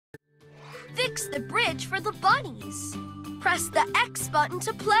Fix the bridge for the bunnies. Press the X button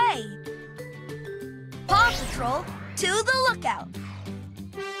to play. Paw Patrol, to the lookout.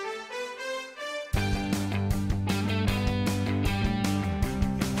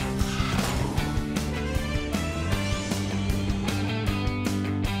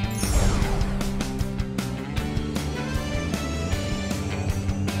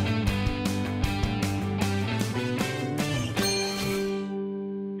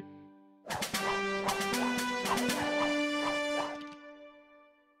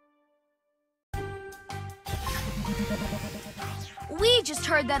 We just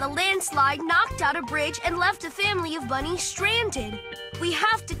heard that a landslide knocked out a bridge and left a family of bunnies stranded. We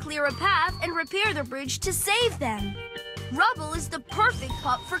have to clear a path and repair the bridge to save them. Rubble is the perfect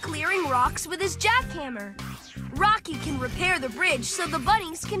pup for clearing rocks with his jackhammer. Rocky can repair the bridge so the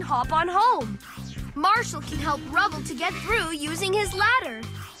bunnies can hop on home. Marshall can help Rubble to get through using his ladder.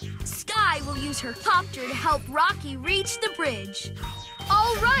 Sky will use her copter to help Rocky reach the bridge.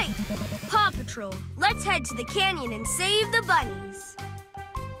 All right, Paw Patrol, let's head to the canyon and save the bunnies.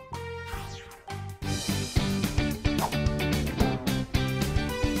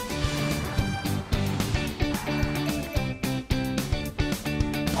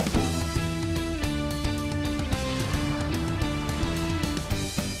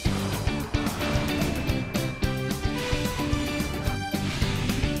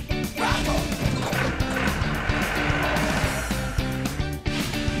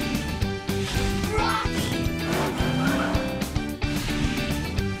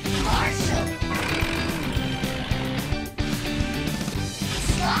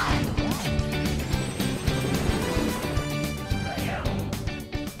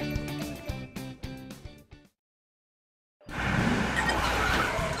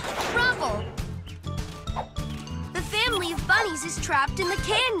 Bunnies is trapped in the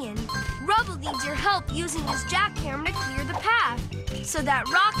canyon. Rubble needs your help using his jackhammer to clear the path so that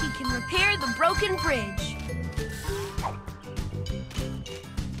Rocky can repair the broken bridge.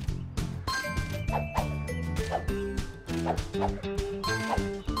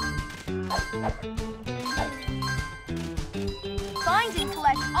 Find and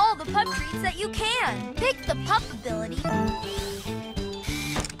collect all the pup treats that you can. Pick the pup ability.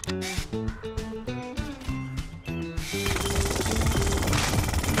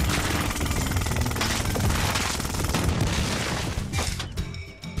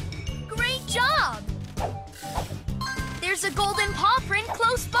 There's a golden paw print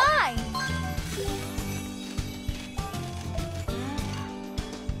close by.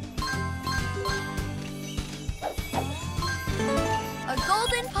 A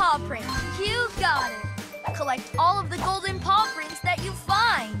golden paw print. You got it. Collect all of the golden paw prints that you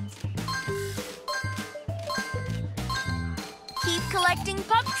find. Keep collecting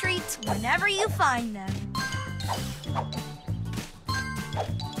pup treats whenever you find them.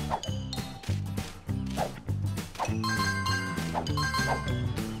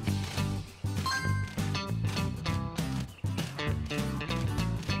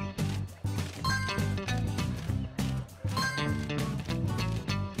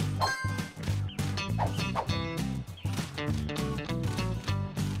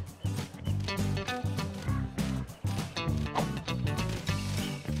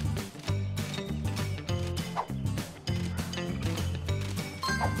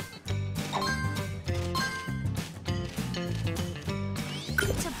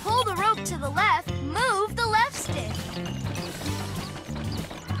 To pull the rope to the left, move the left stick.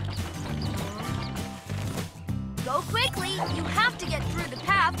 Go quickly. You have to get through the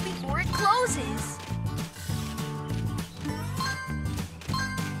path before it closes.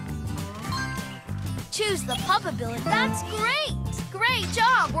 Choose the pup ability. That's great! Great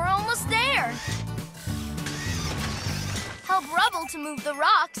job! We're almost there. Help Rubble to move the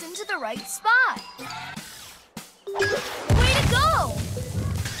rocks into the right spot. Way to go!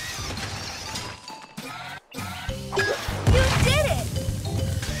 You did it!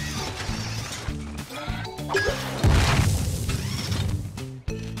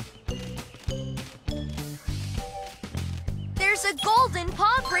 There's a golden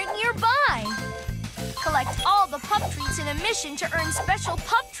paw print nearby. Collect all the pup treats in a mission to earn special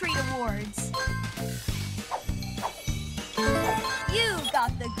pup treat awards. You've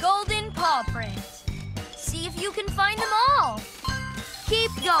got the golden paw print. See if you can find them all.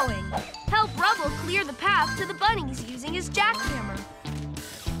 Keep going. Help Rubble clear the path to the bunnies using his jackhammer.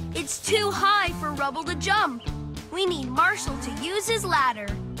 It's too high for Rubble to jump. We need Marshall to use his ladder.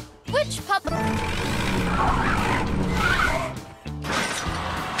 Which pup...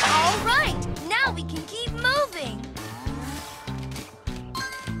 All right, now we can keep moving.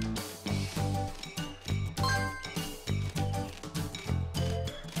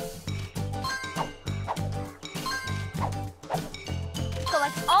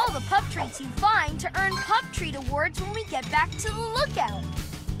 treats you find to earn Pup Treat Awards when we get back to the lookout.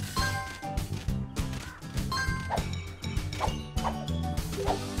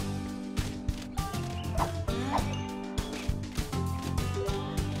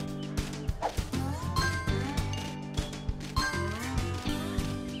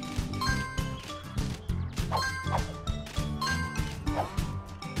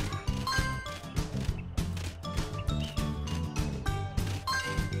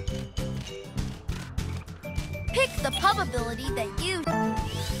 Pick the pub ability that you...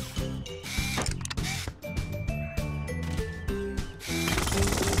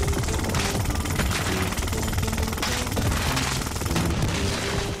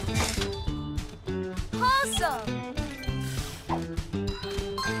 Awesome!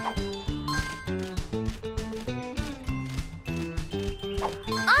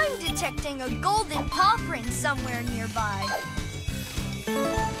 I'm detecting a golden paw print somewhere nearby.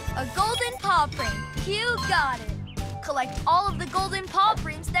 A golden paw print. You got it. Collect all of the golden paw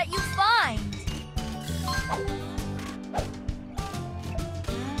prints that you find.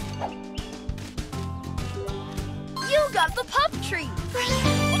 You got the pup treat.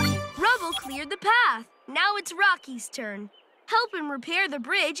 Rubble cleared the path. Now it's Rocky's turn. Help him repair the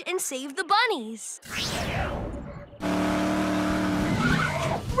bridge and save the bunnies.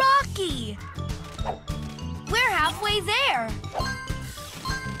 Rocky! We're halfway there.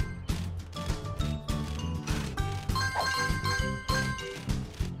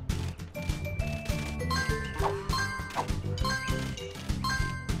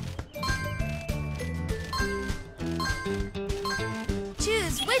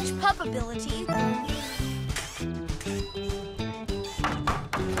 Choose which pup ability.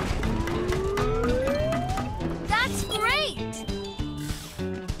 That's great!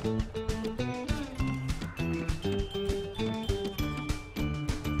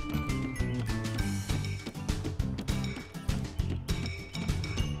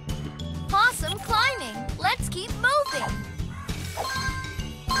 Awesome climbing! Let's keep moving!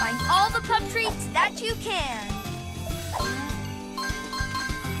 Find all the pup treats that you can!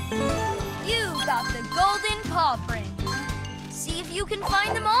 You got the golden paw print. See if you can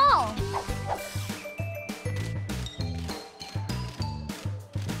find them all.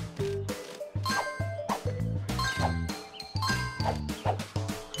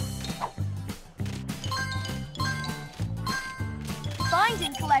 Find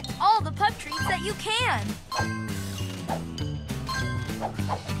and collect all the pup treats that you can.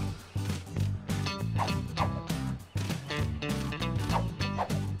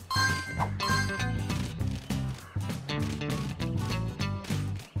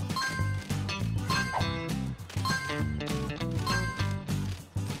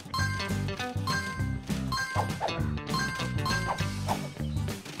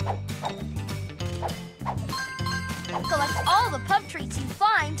 Collect all the pup treats you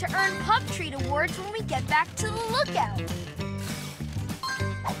find to earn Pup Treat Awards when we get back to the lookout.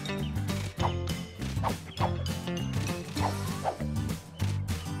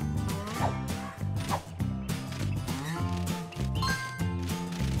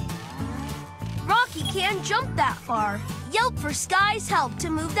 Rocky can't jump that far. Yelp for Sky's help to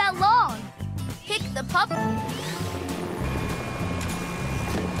move that log. Pick the pup...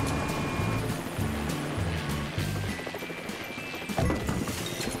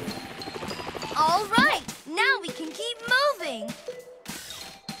 All right, now we can keep moving.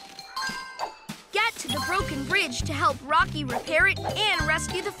 Get to the broken bridge to help Rocky repair it and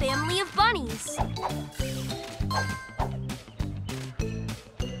rescue the family of bunnies.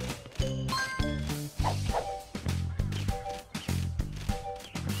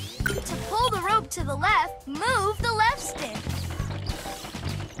 To pull the rope to the left, move the left stick.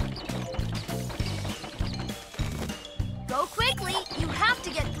 Go quickly. You have to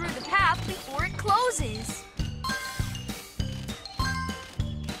get through the path before it closes.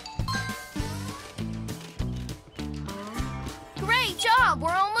 Great job!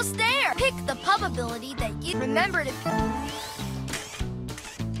 We're almost there. Pick the pub ability that you remember to...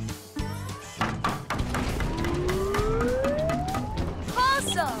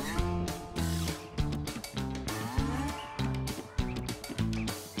 Awesome!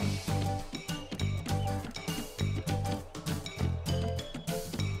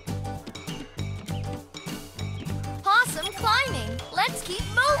 Awesome climbing. Let's keep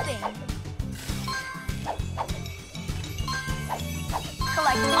moving.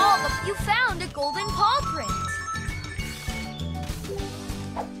 Collect all the... You found a golden paw print.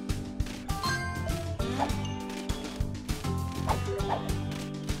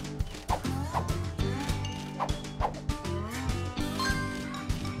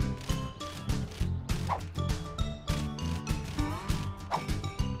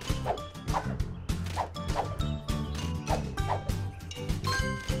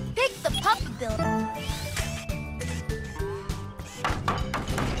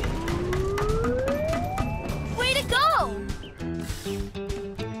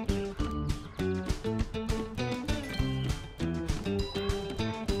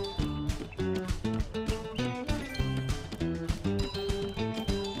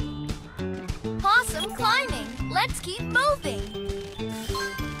 Let's keep moving.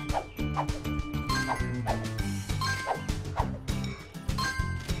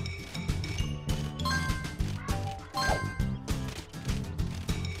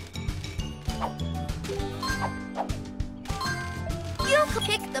 You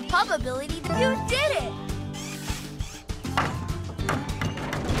picked the pup ability. You did it!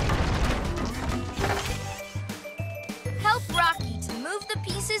 Help Rocky to move the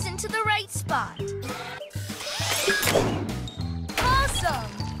pieces into the right spot.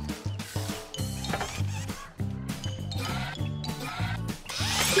 Awesome!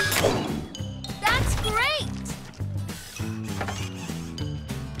 That's great!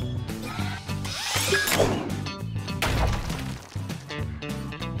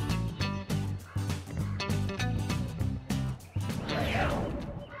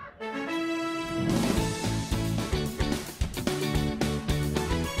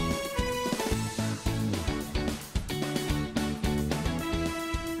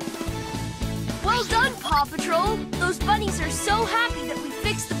 Well done, Paw Patrol! Those bunnies are so happy that we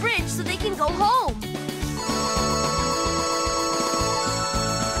fixed the bridge so they can go home.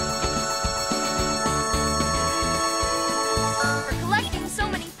 For collecting so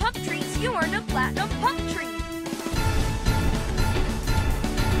many pup treats, you earned a platinum pup treat.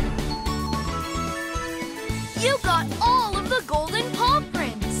 You got all of the golden